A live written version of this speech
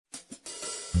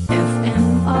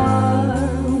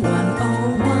FMR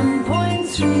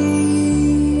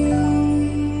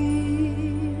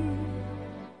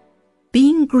 101.3.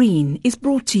 Being Green is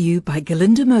brought to you by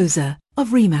Galinda Moser of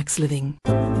Remax Living.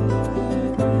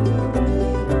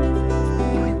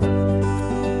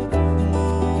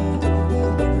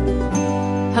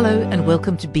 Hello and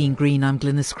welcome to Being Green. I'm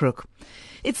Glynis Crook.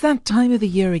 It's that time of the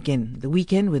year again, the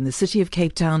weekend when the City of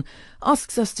Cape Town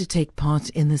asks us to take part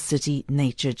in the City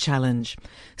Nature Challenge.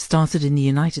 Started in the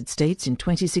United States in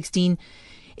 2016,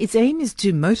 its aim is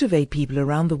to motivate people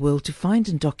around the world to find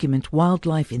and document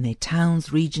wildlife in their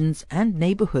towns, regions and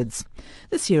neighbourhoods.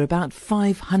 This year about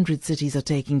 500 cities are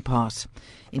taking part.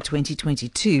 In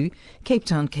 2022, Cape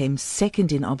Town came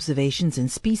second in observations and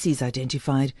species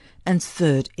identified and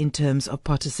third in terms of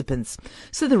participants.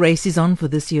 So the race is on for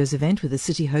this year's event, with the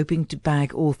city hoping to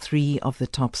bag all three of the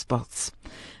top spots.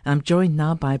 I'm joined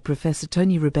now by Professor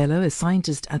Tony Rebelo, a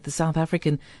scientist at the South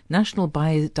African National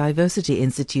Biodiversity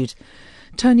Institute.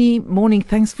 Tony, morning.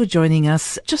 Thanks for joining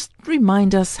us. Just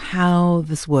remind us how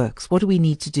this works. What do we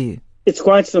need to do? It's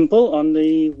quite simple. On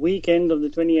the weekend of the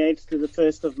 28th to the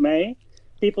 1st of May,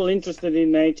 people interested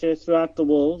in nature throughout the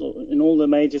world, in all the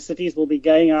major cities, will be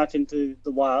going out into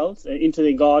the wilds, into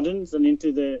their gardens and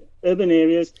into the urban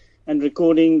areas and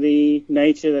recording the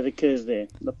nature that occurs there,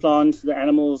 the plants, the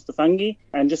animals, the fungi,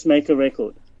 and just make a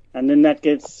record. And then that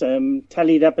gets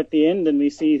tallied up at the end, and we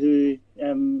see who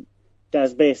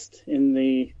does best in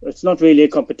the... It's not really a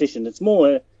competition. It's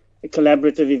more a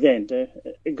collaborative event, a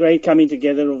great coming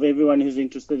together of everyone who's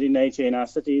interested in nature in our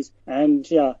cities, and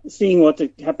seeing what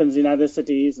happens in other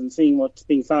cities and seeing what's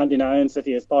being found in our own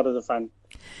city as part of the fun.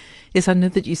 Yes, I know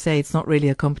that you say it's not really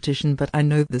a competition, but I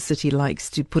know the city likes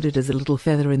to put it as a little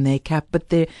feather in their cap. But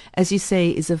there, as you say,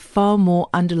 is a far more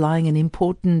underlying and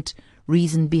important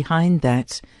reason behind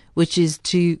that, which is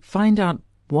to find out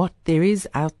what there is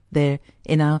out there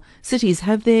in our cities.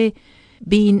 Have there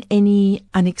been any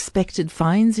unexpected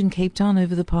finds in Cape Town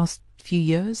over the past few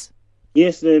years?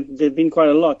 Yes, there've been quite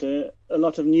a lot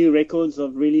of new records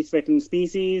of really threatened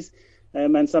species,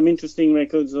 and some interesting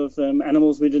records of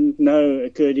animals we didn't know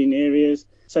occurred in areas.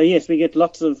 So yes, we get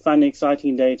lots of fun,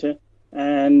 exciting data,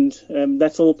 and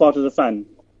that's all part of the fun.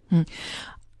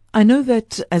 I know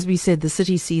that, as we said, the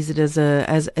city sees it as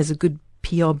a good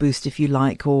PR boost, if you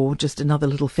like, or just another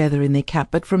little feather in their cap.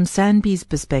 But from Sanbi's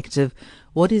perspective,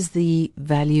 what is the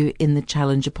value in the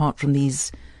challenge apart from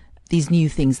these new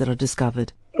things that are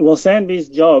discovered? Well, Sanbi's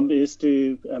job is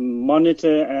to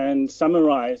monitor and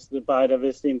summarize the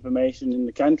biodiversity information in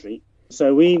the country.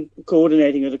 So we're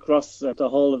coordinating it across the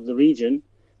whole of the region.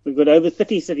 We've got over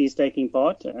 30 cities taking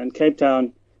part, and Cape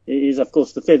Town is, of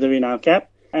course, the feather in our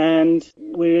cap. And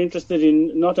we're interested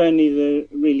in not only the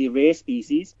really rare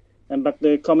species, but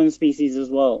the common species as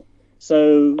well.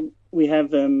 So we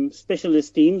have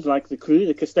specialist teams like the crew,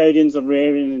 the custodians of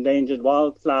rare and endangered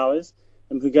wildflowers,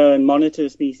 who go and monitor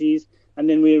species, and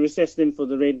then we assess them for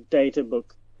the red data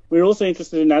book. We're also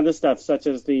interested in other stuff, such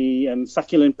as the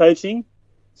succulent poaching.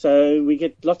 So we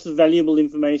get lots of valuable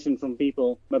information from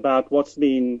people about what's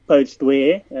being poached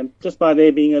where, just by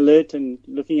their being alert and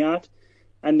looking out.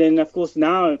 And then, of course,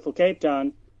 now for Cape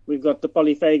Town, we've got the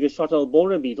polyphagous shottle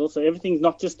borer beetle, so everything's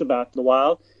not just about the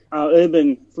wild. Our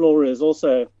urban flora is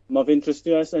also of interest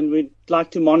to us, and we'd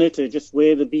like to monitor just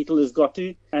where the beetle has got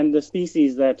to and the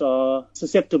species that are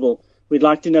susceptible. We'd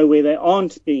like to know where they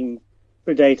aren't being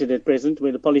predated at present,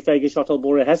 where the polyphagous shottle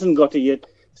borer hasn't got to yet,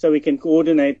 so we can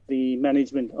coordinate the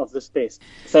management of this pest.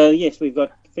 So yes, we've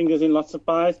got fingers in lots of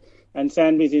pies, and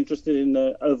Sanbi's interested in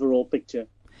the overall picture.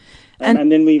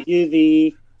 And then we view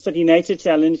the City Nature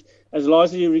Challenge as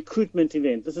largely a recruitment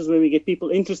event. This is where we get people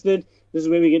interested. This is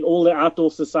where we get all the outdoor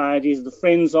societies, the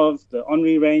friends of, the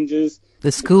Henri Rangers,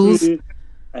 the schools,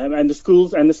 and the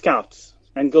schools and the Scouts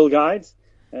and Girl Guides.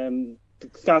 The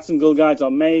Scouts and Girl Guides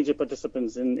are major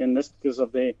participants in this because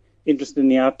of their interest in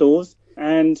the outdoors.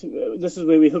 And this is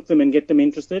where we hook them and get them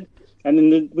interested. And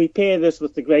then we pair this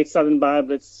with the Great Southern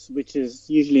BioBlitz, which is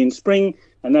usually in spring,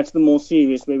 and that's the more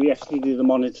serious, where we actually do the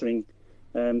monitoring.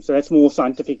 So that's more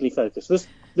scientifically focused.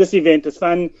 This event is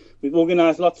fun. We've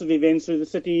organized lots of events through the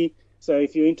city. So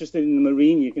if you're interested in the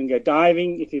marine, you can go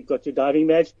diving if you've got your diving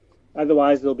badge.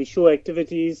 Otherwise, there'll be shore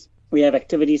activities. We have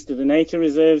activities to the nature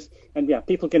reserves. And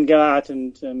people can go out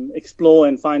and explore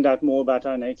and find out more about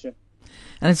our nature.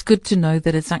 And it's good to know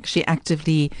that it's actually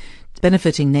actively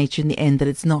benefiting nature in the end, that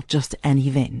it's not just an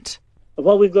event.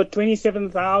 Well, we've got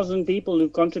 27,000 people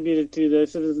who've contributed to the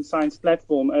Citizen Science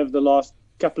platform over the last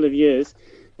couple of years.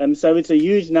 So it's a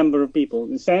huge number of people.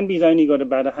 And Sanbi's only got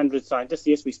about 100 scientists.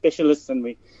 Yes, we're specialists and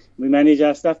we manage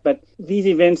our stuff, but these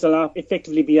events allow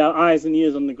effectively be our eyes and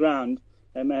ears on the ground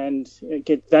and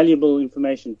get valuable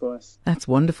information for us. That's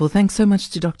wonderful. Thanks so much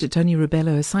to Dr. Tony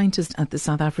Rebelo, a scientist at the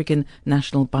South African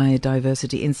National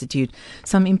Biodiversity Institute.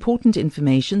 Some important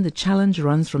information. The challenge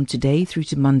runs from today through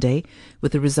to Monday,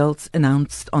 with the results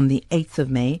announced on the 8th of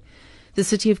May. The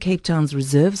City of Cape Town's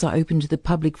reserves are open to the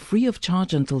public free of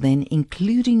charge until then,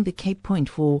 including the Cape Point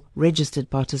for registered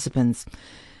participants.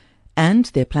 And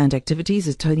their planned activities,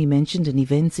 as Tony mentioned, and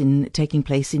events taking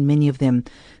place in many of them.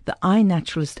 The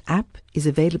iNaturalist app is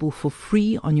available for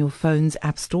free on your phone's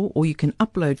app store, or you can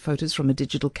upload photos from a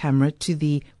digital camera to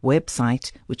the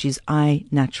website, which is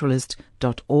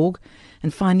iNaturalist.org.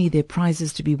 And finally, there are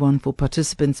prizes to be won for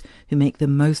participants who make the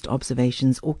most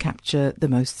observations or capture the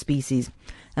most species.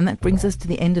 And that brings us to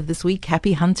the end of this week.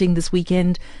 Happy hunting this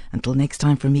weekend. Until next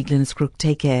time, from me, Glynis Crook,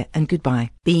 take care and goodbye.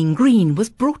 Being Green was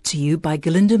brought to you by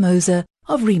Galinda Moser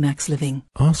of Remax Living.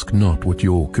 Ask not what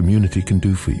your community can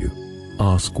do for you.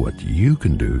 Ask what you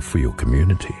can do for your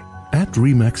community. At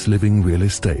Remax Living Real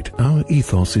Estate, our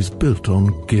ethos is built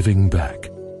on giving back.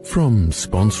 From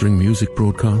sponsoring music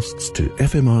broadcasts to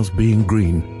FMR's Being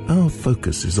Green, our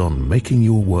focus is on making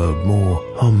your world more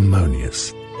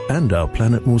harmonious and our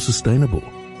planet more sustainable.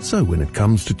 So when it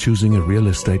comes to choosing a real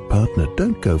estate partner,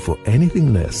 don't go for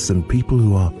anything less than people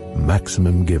who are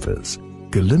maximum givers.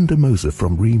 Galinda Moser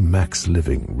from Remax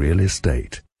Living Real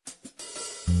Estate.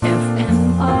 FM.